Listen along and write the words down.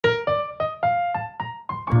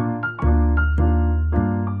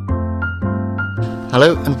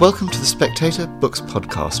Hello and welcome to the Spectator Books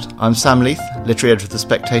Podcast. I'm Sam Leith, literary editor of The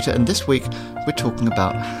Spectator, and this week we're talking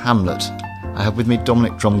about Hamlet. I have with me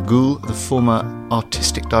Dominic Dromgoole, the former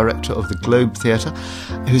artistic director of the Globe Theatre,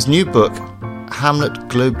 whose new book, Hamlet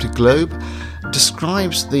Globe to Globe,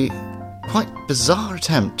 describes the quite bizarre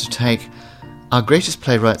attempt to take our greatest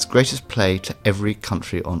playwright's greatest play to every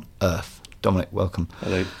country on earth. Dominic, welcome.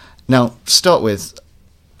 Hello. Now, to start with,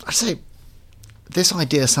 I'd say this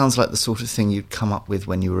idea sounds like the sort of thing you'd come up with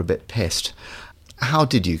when you were a bit pissed. How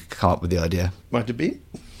did you come up with the idea? Might have been.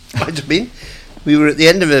 We were at the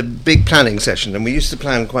end of a big planning session, and we used to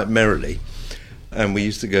plan quite merrily, and we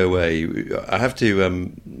used to go away. I have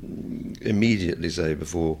to immediately say,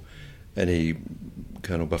 before any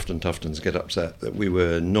Colonel Bufton Tuftons get upset, that we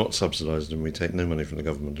were not subsidised, and we take no money from the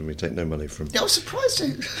government, and we take no money from... Yeah, I was surprised.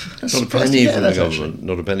 Not a penny from the government,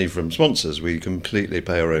 not a penny from sponsors. We completely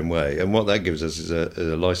pay our own way, and what that gives us is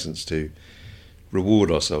a licence to reward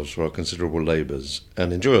ourselves for our considerable labours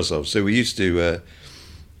and enjoy ourselves. So we used to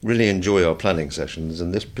really enjoy our planning sessions,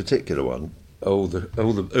 and this particular one, oh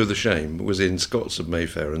the shame, was in Scots of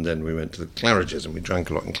Mayfair, and then we went to the Claridge's, and we drank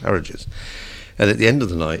a lot in Claridge's. And at the end of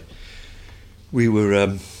the night, we were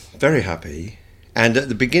very happy, and at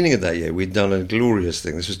the beginning of that year we'd done a glorious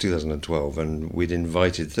thing. This was 2012, and we'd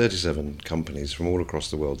invited 37 companies from all across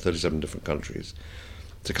the world, 37 different countries,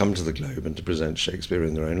 to come to the Globe and to present Shakespeare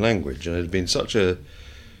in their own language. And it had been such a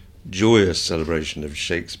joyous celebration of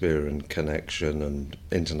Shakespeare and connection and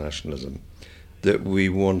internationalism that we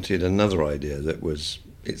wanted another idea that was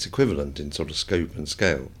its equivalent in sort of scope and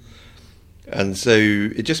scale. And so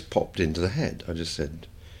it just popped into the head. I just said,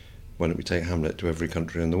 why don't we take Hamlet to every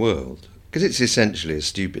country in the world? Because it's essentially a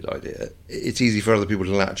stupid idea. It's easy for other people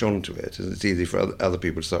to latch onto it, and it's easy for other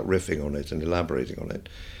people to start riffing on it and elaborating on it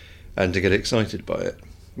and to get excited by it.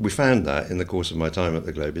 We found that in the course of my time at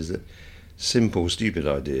the Globe, is that simple, stupid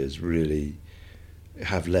ideas really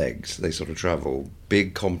have legs. They sort of travel.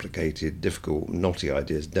 Big, complicated, difficult, knotty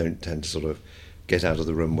ideas don't tend to sort of get out of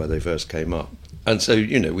the room where they first came up. And so,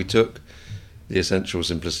 we took the essential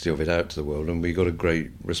simplicity of it out to the world, and we got a great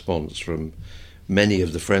response from many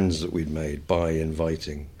of the friends that we'd made by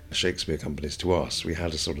inviting Shakespeare companies to us. We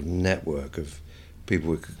had a sort of network of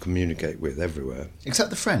people we could communicate with everywhere.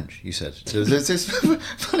 Except the French, you said. So there's this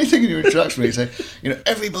funny thing in your introduction where you say,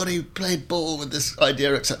 everybody played ball with this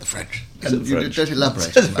idea except the French. And you don't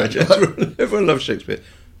elaborate on that. Everyone loves Shakespeare,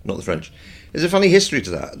 not the French. There's a funny history to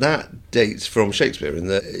that. That dates from Shakespeare, in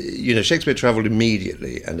that, Shakespeare travelled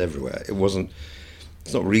immediately and everywhere.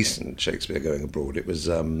 It's not recent Shakespeare going abroad. It was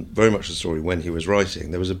very much the story when he was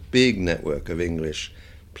writing. There was a big network of English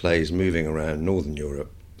plays moving around Northern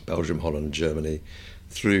Europe, Belgium, Holland, Germany,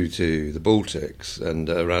 through to the Baltics and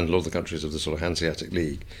around a lot of the countries of the sort of Hanseatic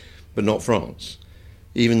League, but not France.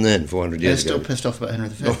 Even then, 400 years ago... They're still pissed off about Henry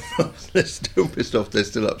V. They're still pissed off. They're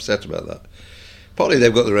still upset about that. Partly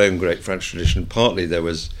they've got their own great French tradition. Partly there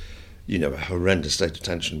was, a horrendous state of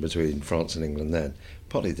tension between France and England then.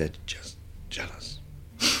 Partly they're just jealous.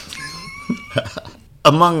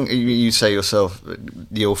 Among, you say yourself,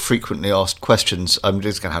 your frequently asked questions, I'm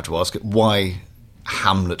just going to have to ask it, why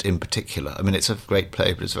Hamlet in particular? I mean, it's a great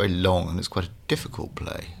play, but it's very long and it's quite a difficult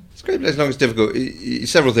play. It's a great play, it's long, it's difficult.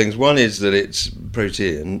 Several things. One is that it's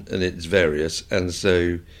protean and it's various, and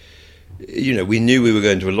so... we knew we were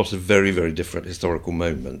going to a lot of very, very different historical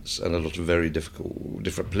moments and a lot of very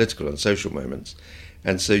different political and social moments.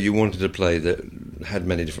 And so you wanted a play that had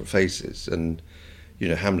many different faces. And,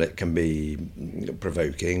 Hamlet can be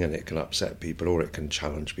provoking and it can upset people, or it can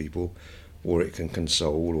challenge people, or it can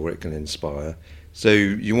console, or it can inspire. So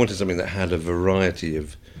you wanted something that had a variety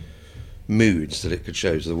of moods that it could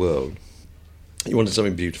show to the world. You wanted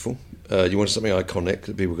something beautiful. You wanted something iconic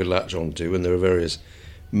that people could latch onto, and there are various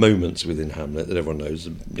moments within Hamlet that everyone knows: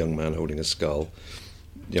 a young man holding a skull,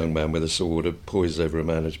 a young man with a sword poised over a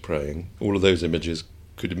man who's praying. All of those images,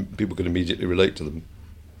 people could immediately relate to them.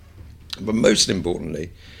 But most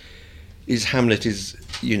importantly, Hamlet is,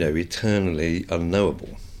 eternally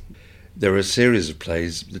unknowable. There are a series of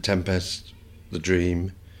plays: The Tempest, The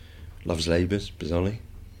Dream, Love's Labours, bizarrely,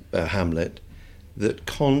 Hamlet, that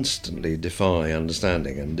constantly defy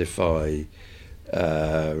understanding and defy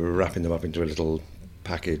wrapping them up into a little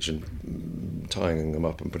package and tying them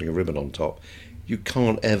up and putting a ribbon on top. You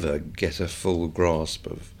can't ever get a full grasp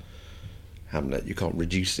of Hamlet. You can't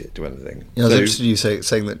reduce it to anything. I was interested in you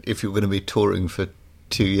saying that if you're going to be touring for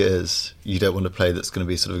 2 years, you don't want a play that's going to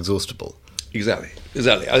be sort of exhaustible. Exactly.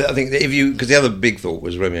 I think that because the other big thought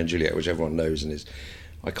was Romeo and Juliet, which everyone knows and is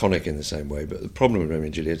iconic in the same way, but the problem with Romeo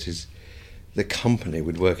and Juliet is the company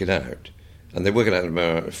would work it out. And they work it out in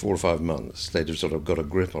about 4 or 5 months. They'd have sort of got a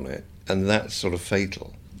grip on it. And that's sort of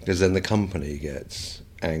fatal, because then the company gets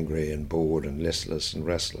angry and bored and listless and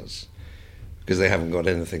restless, because they haven't got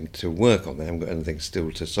anything to work on. They haven't got anything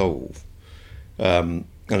still to solve. And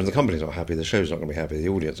if the company's not happy, the show's not going to be happy, the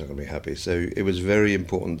audience not going to be happy. So it was very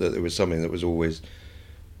important that there was something that was always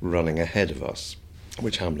running ahead of us,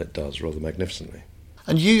 which Hamlet does rather magnificently.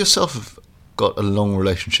 And you yourself have got a long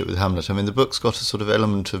relationship with Hamlet. I mean, the book's got a sort of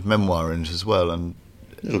element of memoir in it as well. And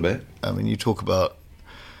a little bit. I mean, you talk about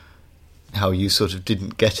how you sort of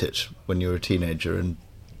didn't get it when you were a teenager. And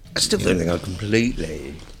I still don't think I'm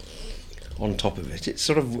completely on top of it. It's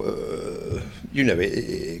sort of,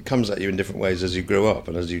 it comes at you in different ways as you grow up,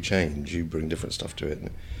 and as you change, you bring different stuff to it, and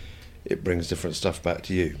it brings different stuff back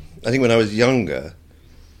to you. I think when I was younger,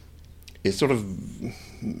 it sort of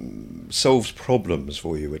solves problems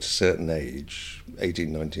for you at a certain age,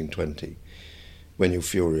 18, 19, 20, when you're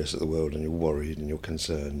furious at the world and you're worried and you're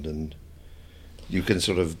concerned, and you can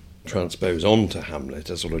sort of transpose onto Hamlet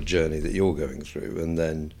a sort of journey that you're going through, and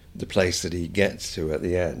then the place that he gets to at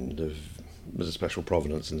the end of There's a Special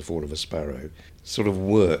Providence in the Fall of a Sparrow sort of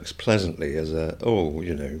works pleasantly as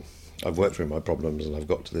I've worked through my problems and I've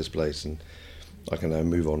got to this place and I can now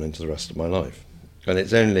move on into the rest of my life. And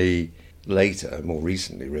it's only later, more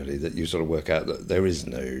recently really, that you sort of work out that there is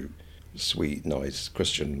no sweet, nice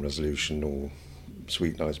Christian resolution or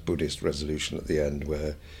sweet, nice Buddhist resolution at the end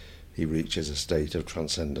where he reaches a state of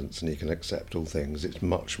transcendence and he can accept all things. It's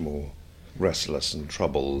much more restless and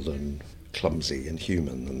troubled and clumsy and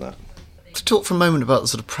human than that. To talk for a moment about the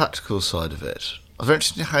sort of practical side of it, I'm very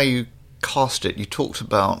interested in how you cast it. You talked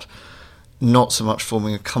about not so much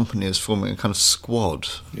forming a company as forming a kind of squad.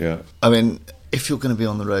 Yeah. I mean, if you're going to be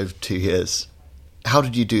on the road 2 years, how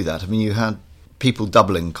did you do that? I mean, you had people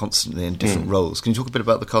doubling constantly in different roles. Can you talk a bit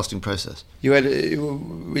about the casting process?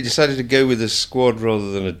 We decided to go with a squad rather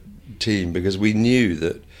than a team because we knew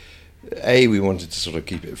that A, we wanted to sort of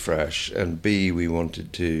keep it fresh, and B, we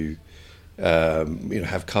wanted to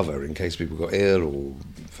have cover in case people got ill or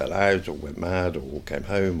fell out or went mad or came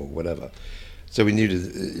home or whatever. So we knew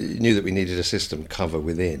that we needed a system cover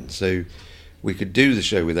within. So we could do the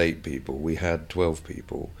show with 8 people. We had 12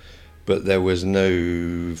 people, but there was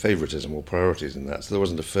no favouritism or priorities in that. So there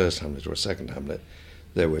wasn't a first Hamlet or a second Hamlet.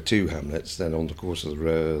 There were 2 Hamlets. Then on the course of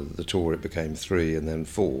the tour it became 3 and then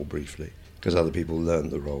 4 briefly because other people learned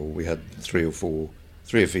the role. We had 3 or 4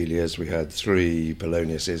 3 Ophelias, we had 3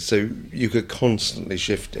 Poloniuses, so you could constantly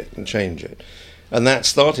shift it and change it. And that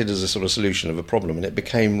started as a sort of solution of a problem, and it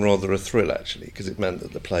became rather a thrill, actually, because it meant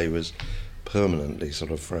that the play was permanently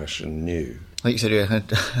sort of fresh and new. Like you said, you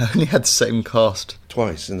only had the same cast.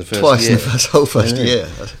 Twice in the first Twice year. in the whole first year.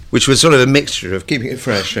 Which was sort of a mixture of keeping it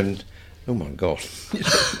fresh and, oh my God,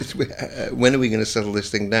 when are we going to settle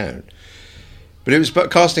this thing down? But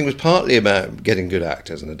casting was partly about getting good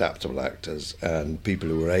actors and adaptable actors and people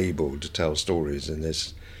who were able to tell stories in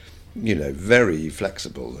this, very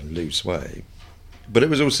flexible and loose way. But it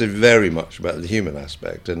was also very much about the human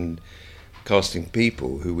aspect and casting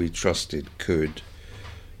people who we trusted could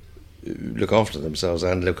look after themselves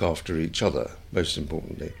and look after each other, most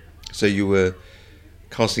importantly. So you were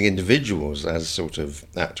casting individuals as sort of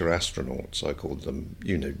actor astronauts, I called them,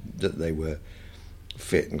 that they were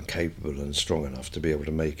fit and capable and strong enough to be able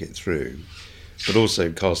to make it through, but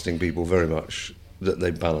also casting people very much that they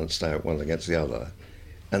balanced out one against the other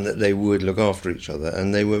and that they would look after each other,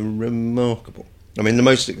 and they were remarkable. I mean, the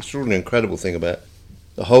most extraordinary, incredible thing about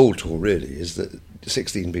the whole tour really is that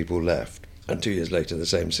 16 people left and 2 years later the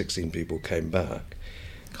same 16 people came back.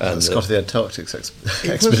 It's got to the Antarctic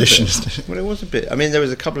expedition. Well, it was a bit. I mean, there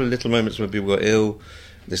was a couple of little moments where people got ill,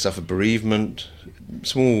 they suffered bereavement,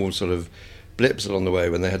 small sort of blips along the way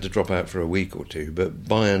when they had to drop out for a week or 2, but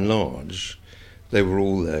by and large they were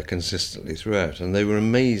all there consistently throughout, and they were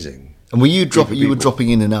amazing. And were you were dropping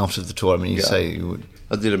in and out of the tour? I mean, say you would.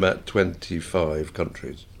 I did about 25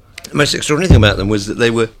 countries. The most extraordinary thing about them was that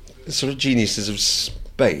they were sort of geniuses of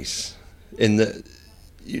space, in that,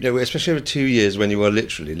 especially over 2 years when you are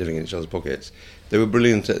literally living in each other's pockets, they were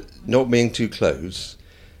brilliant at not being too close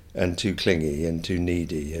and too clingy and too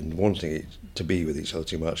needy and wanting to be with each other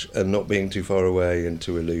too much, and not being too far away and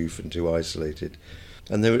too aloof and too isolated.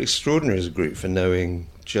 And they were extraordinary as a group for knowing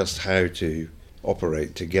just how to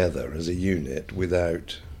operate together as a unit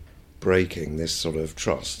without breaking this sort of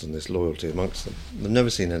trust and this loyalty amongst them. I've never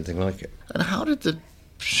seen anything like it. And how did the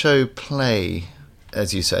show play?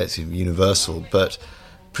 As you say, it's universal, but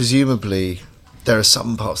presumably there are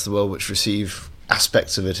some parts of the world which receive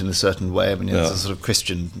aspects of it in a certain way. I mean, there's a sort of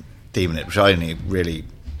Christian theme in it, which I only really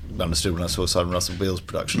understood when I saw Simon Russell Beale's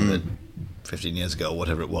production of it 15 years ago or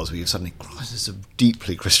whatever it was, where you suddenly, Christ, it's a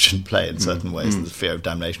deeply Christian play in certain ways, and the fear of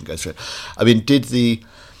damnation goes through it. I mean, did the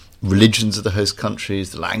religions of the host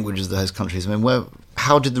countries, the languages of the host countries, I mean,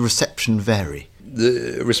 how did the reception vary?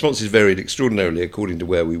 The responses varied extraordinarily according to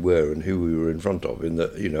where we were and who we were in front of. In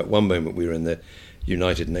that, at one moment we were in the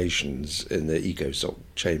United Nations in the ECOSOC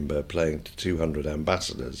chamber playing to 200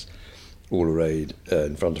 ambassadors, all arrayed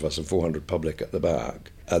in front of us, and 400 public at the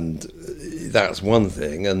back. And that's one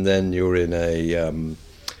thing. And then you're in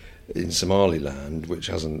in Somaliland, which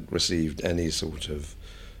hasn't received any sort of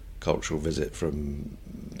cultural visit from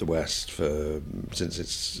the West since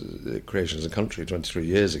its creation as a country 23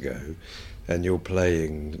 years ago, and you're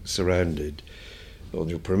playing on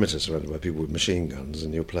your perimeter surrounded by people with machine guns,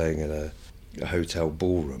 and you're playing in a hotel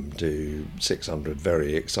ballroom to 600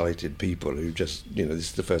 very excited people who just, this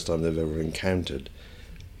is the first time they've ever encountered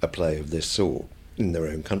a play of this sort in their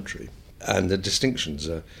own country. And the distinctions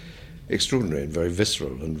are extraordinary and very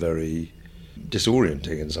visceral and very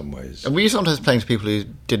disorienting in some ways. And were you sometimes playing to people who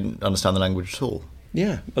didn't understand the language at all?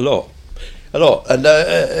 Yeah, a lot. And,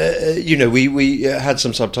 we had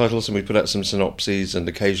some subtitles and we put out some synopses, and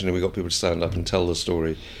occasionally we got people to stand up and tell the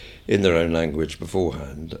story in their own language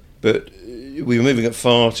beforehand. But we were moving at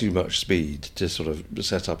far too much speed to sort of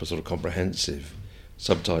set up a sort of comprehensive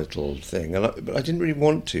subtitle thing. But I didn't really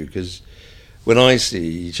want to, because when I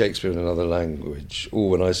see Shakespeare in another language, or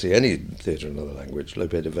when I see any theatre in another language,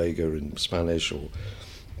 Lope de Vega in Spanish, or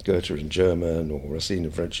Goethe in German, or Racine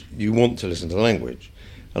in French, you want to listen to the language.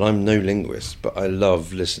 And I'm no linguist, but I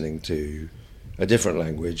love listening to a different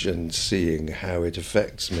language and seeing how it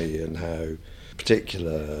affects me and how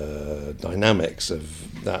particular dynamics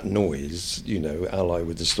of that noise, ally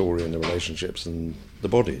with the story and the relationships and the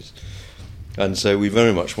bodies. And so we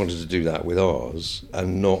very much wanted to do that with ours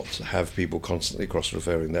and not have people constantly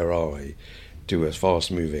cross-referring their eye to a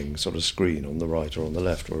fast-moving sort of screen on the right or on the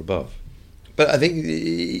left or above. But I think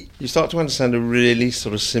you start to understand a really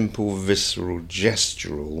sort of simple, visceral,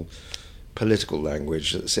 gestural, political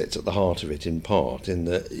language that sits at the heart of it, in part, in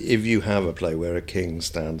that if you have a play where a king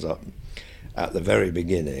stands up at the very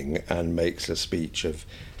beginning and makes a speech of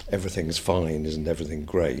everything's fine, isn't everything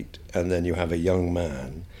great, and then you have a young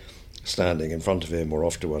man standing in front of him or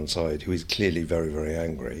off to one side who is clearly very, very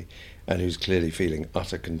angry and who's clearly feeling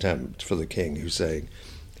utter contempt for the king, who's saying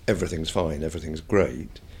everything's fine, everything's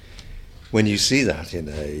great. When you see that in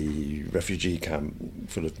a refugee camp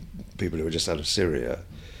full of people who are just out of Syria,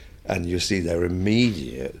 and you see their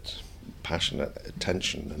immediate passionate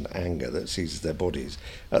tension and anger that seizes their bodies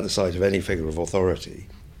at the sight of any figure of authority,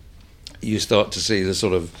 you start to see the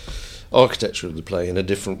sort of architecture of the play in a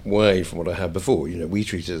different way from what I had before. We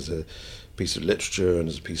treat it as a piece of literature and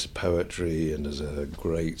as a piece of poetry and as a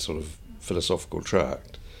great sort of philosophical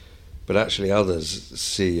tract. But actually others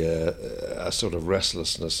see a sort of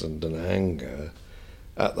restlessness and an anger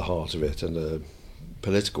at the heart of it, and a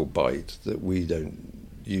political bite that we don't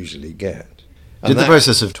usually get. Did the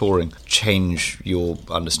process of touring change your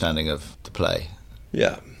understanding of the play?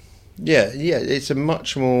 Yeah. It's a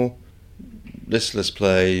much more listless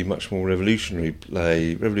play, much more revolutionary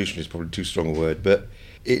play. Revolutionary is probably too strong a word, but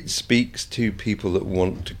it speaks to people that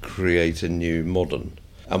want to create a new modern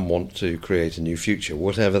and want to create a new future,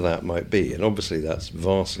 whatever that might be. And obviously that's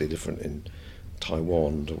vastly different in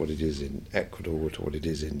Taiwan to what it is in Ecuador to what it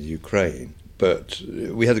is in Ukraine. But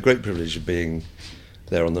we had the great privilege of being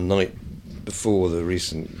there on the night before the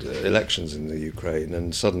recent elections in the Ukraine,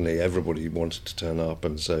 and suddenly everybody wanted to turn up,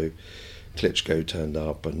 and so Klitschko turned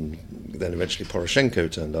up, and then eventually Poroshenko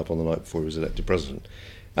turned up on the night before he was elected president.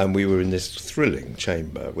 And we were in this thrilling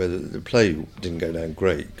chamber where the play didn't go down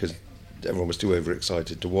great because everyone was too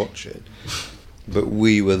overexcited to watch it. But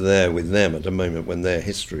we were there with them at a moment when their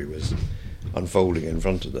history was unfolding in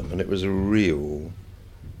front of them, and it was a real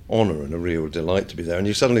honour and a real delight to be there. And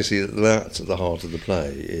you suddenly see that that's at the heart of the play,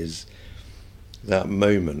 is that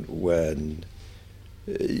moment when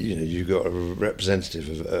you've got a representative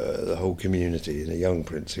of the whole community and a young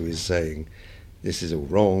prince who is saying this is all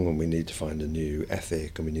wrong and we need to find a new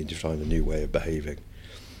ethic and we need to find a new way of behaving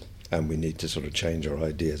and we need to sort of change our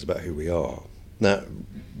ideas about who we are. That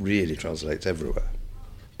really translates everywhere.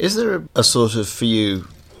 Is there a sort of, for you,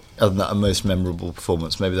 other than that, a most memorable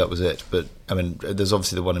performance? Maybe that was it, but I mean, there's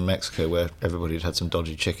obviously the one in Mexico where everybody had some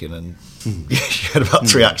dodgy chicken and you had about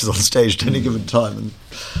 3 actors on stage at any given time and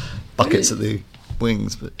buckets at the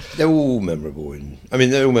wings. But they're all memorable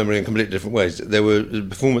they're all memorable in completely different ways. There were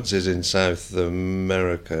performances in South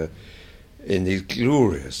America in these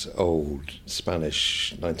glorious old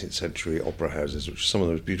Spanish 19th century opera houses, which are some of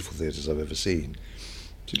the most beautiful theatres I've ever seen,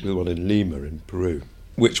 particularly the one in Lima in Peru,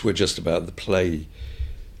 which were just about the play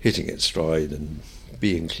hitting its stride and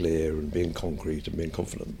being clear and being concrete and being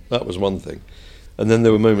confident. That was one thing. And then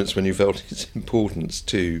there were moments when you felt its importance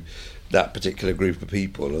to that particular group of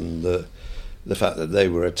people and the fact that they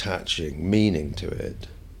were attaching meaning to it.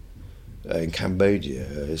 In Cambodia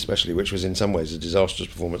especially, which was in some ways a disastrous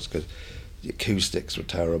performance because the acoustics were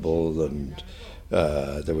terrible and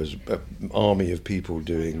there was an army of people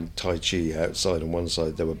doing Tai Chi outside on one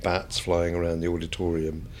side. There were bats flying around the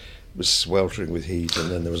auditorium. It was sweltering with heat,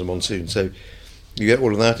 and then there was a monsoon. So you get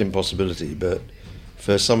all of that impossibility, but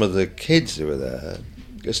for some of the kids who were there,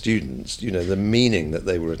 students, the meaning that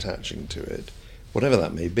they were attaching to it, whatever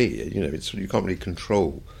that may be, you can't really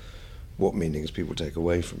control what meanings people take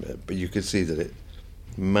away from it, but you could see that it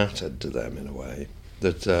mattered to them in a way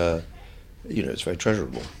that, it's very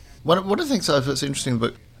treasurable. One of the things that's interesting in the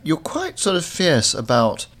book, you're quite sort of fierce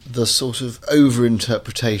about the sort of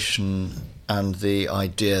over-interpretation and the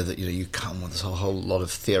idea that, you come with this whole lot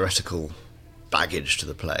of theoretical baggage to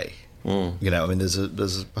the play. There's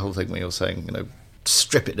a whole thing where you're saying,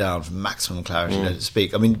 strip it down for maximum clarity, let it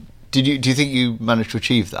speak. Do you think you managed to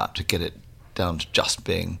achieve that, to get it down to just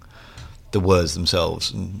being the words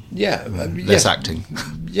themselves and less acting?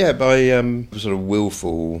 Yeah, by sort of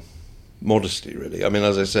willful modesty, really.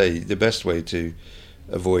 As I say, the best way to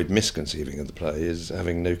avoid misconceiving of the play is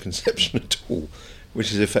having no conception at all,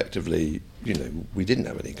 which is effectively, we didn't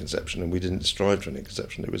have any conception and we didn't strive for any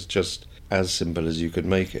conception. It was just as simple as you could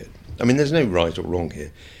make it. There's no right or wrong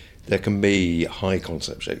here. There can be high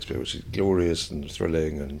concept Shakespeare, which is glorious and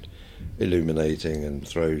thrilling and illuminating and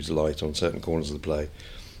throws light on certain corners of the play.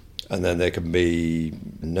 And then there can be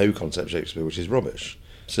no concept Shakespeare, which is rubbish.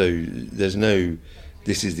 So there's no,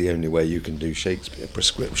 this is the only way you can do Shakespeare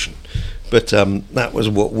prescription. But that was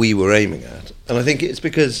what we were aiming at. And I think it's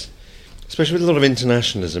because, especially with a lot of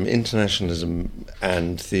internationalism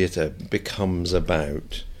and theatre becomes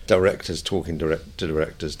about directors talking to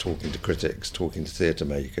directors, talking to critics, talking to theatre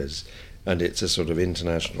makers, and it's a sort of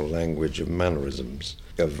international language of mannerisms,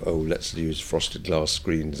 of, let's use frosted glass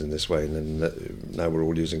screens in this way, and then now we're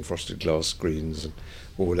all using frosted glass screens, and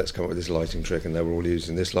let's come up with this lighting trick, and now we're all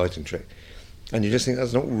using this lighting trick. And you just think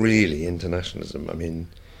that's not really internationalism.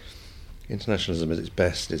 Internationalism at its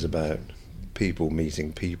best is about people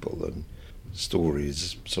meeting people and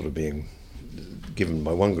stories sort of being given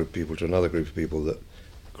by one group of people to another group of people that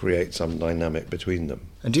create some dynamic between them.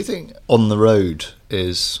 And do you think on the road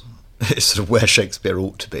is sort of where Shakespeare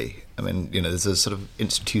ought to be? There's a sort of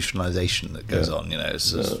institutionalisation that goes on.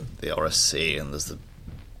 There's the RSC and there's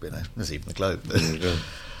there's even the Globe.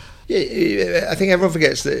 I think everyone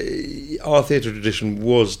forgets that our theatre tradition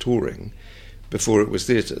was touring before it was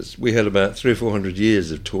theatres. We had about 300 or 400 years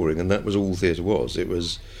of touring, and that was all theatre was. It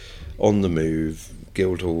was on the move,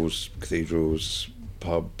 guild halls, cathedrals,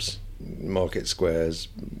 pubs, market squares,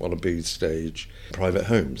 on a booth stage, private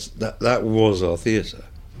homes. That was our theatre.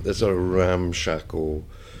 There's sort of ramshackle,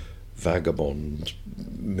 vagabond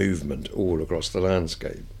movement all across the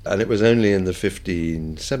landscape. And it was only in the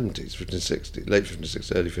 1570s, 1560s, late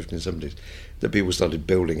 1560s, early 1570s, that people started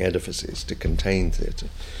building edifices to contain theatre.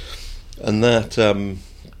 And that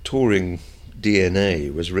touring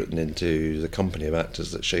DNA was written into the company of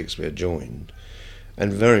actors that Shakespeare joined,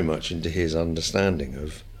 and very much into his understanding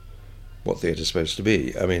of what theatre's supposed to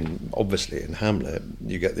be. Obviously in Hamlet,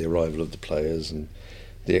 you get the arrival of the players and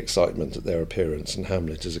the excitement at their appearance, and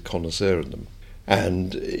Hamlet is a connoisseur in them.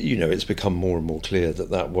 And, it's become more and more clear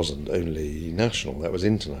that wasn't only national, that was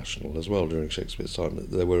international as well during Shakespeare's time,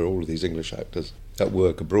 that there were all of these English actors at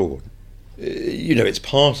work abroad. It's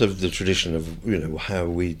part of the tradition of, how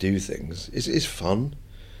we do things. It's fun,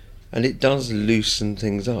 and it does loosen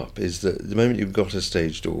things up, is that the moment you've got a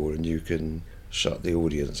stage door and you can shut the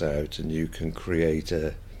audience out and you can create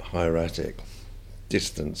a hieratic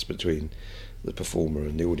distance between the performer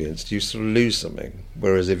and the audience, you sort of lose something.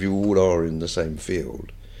 Whereas if you all are in the same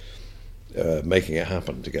field, making it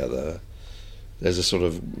happen together, there's a sort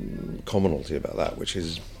of commonality about that, which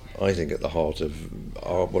is, I think, at the heart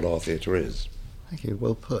of what our theatre is. Thank you,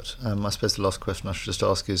 well put. I suppose the last question I should just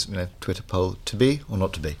ask is, Twitter poll, to be or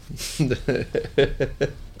not to be?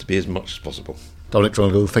 To be as much as possible. Dominic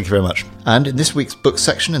Dromgoole, thank you very much. And in this week's book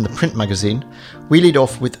section in the print magazine, we lead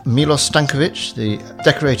off with Milos Stankovic, the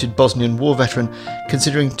decorated Bosnian war veteran,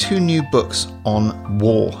 considering 2 new books on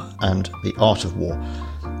war and the art of war.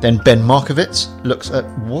 Then Ben Markowitz looks at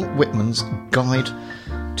Walt Whitman's Guide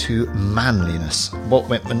to Manliness. Walt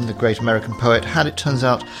Whitman, the great American poet, had, it turns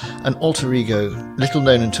out, an alter ego, little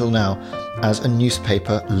known until now, as a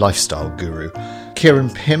newspaper lifestyle guru. Kieran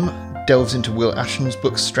Pym delves into Will Ashton's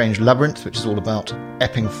book Strange Labyrinth, which is all about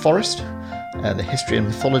Epping Forest. the history and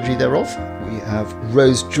mythology thereof. We have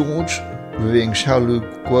Rose George reviewing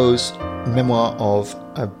Xiaolu Guo's memoir of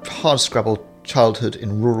a hard-scrabble childhood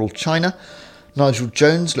in rural China. Nigel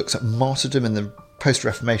Jones looks at martyrdom in the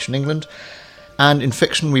post-Reformation England. And in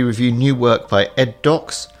fiction, we review new work by Ed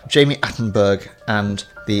Docks, Jamie Attenberg, and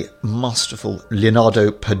the masterful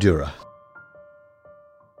Leonardo Padura.